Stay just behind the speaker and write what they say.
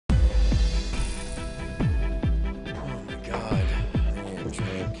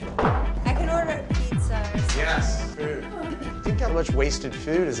food. Think how much wasted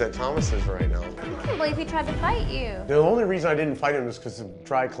food is at Thomas's right now. I can't believe he tried to fight you. The only reason I didn't fight him was because of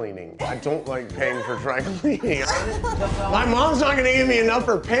dry cleaning. I don't like paying for dry cleaning. My mom's not gonna give me enough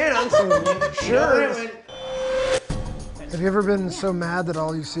for pants and shirts. Have you ever been so mad that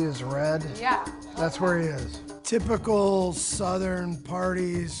all you see is red? Yeah. That's where he is. Typical Southern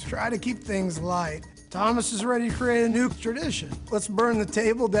parties, try to keep things light. Thomas is ready to create a new tradition. Let's burn the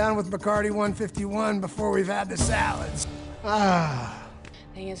table down with Bacardi 151 before we've had the salads.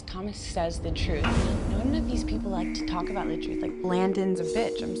 Thing is, Thomas says the truth. None of these people like to talk about the truth. Like, Landon's a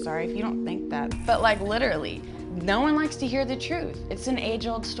bitch. I'm sorry if you don't think that. But like, literally, no one likes to hear the truth. It's an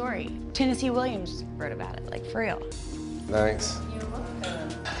age-old story. Tennessee Williams wrote about it, like, for real. Thanks.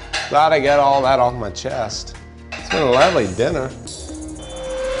 Glad I got all that off my chest. It's been a lovely dinner.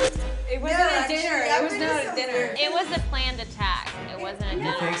 It wasn't a dinner. It was not a dinner. It was a planned attack. It wasn't a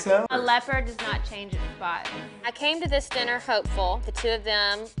dinner. You think so? A leopard does not change its spot. I came to this dinner hopeful. The two of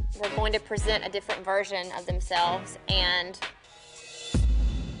them were going to present a different version of themselves, and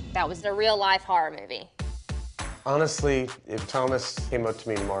that was a real-life horror movie. Honestly, if Thomas came up to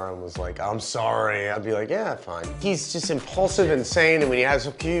me tomorrow and was like, I'm sorry, I'd be like, yeah, fine. He's just impulsive, insane, and when he has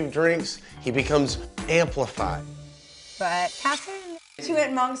a few drinks, he becomes amplified. But Kathryn, she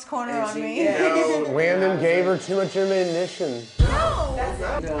went monk's corner on me. Landon gave her too much ammunition. No,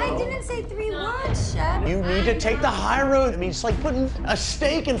 I didn't say 3 words, Shep. You need to take the high road. I mean, it's like putting a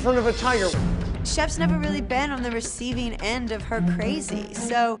steak in front of a tiger. Shep's never really been on the receiving end of her crazy.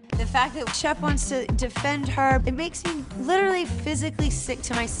 So the fact that Shep wants to defend her, it makes me literally physically sick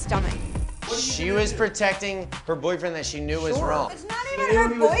to my stomach. She was protecting her boyfriend that she knew was wrong. It's not even her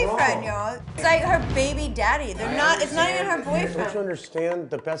boyfriend, y'all. It's like her baby daddy. They're not, it's not even her Don't you boyfriend. understand?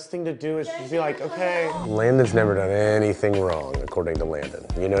 The best thing to do is to be like, okay. Landon's never done anything wrong, according to Landon.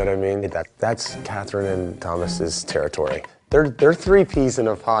 You know what I mean? That's Kathryn and Thomas's territory. They're 3 peas in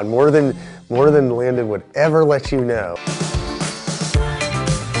a pod, more than Landon would ever let you know.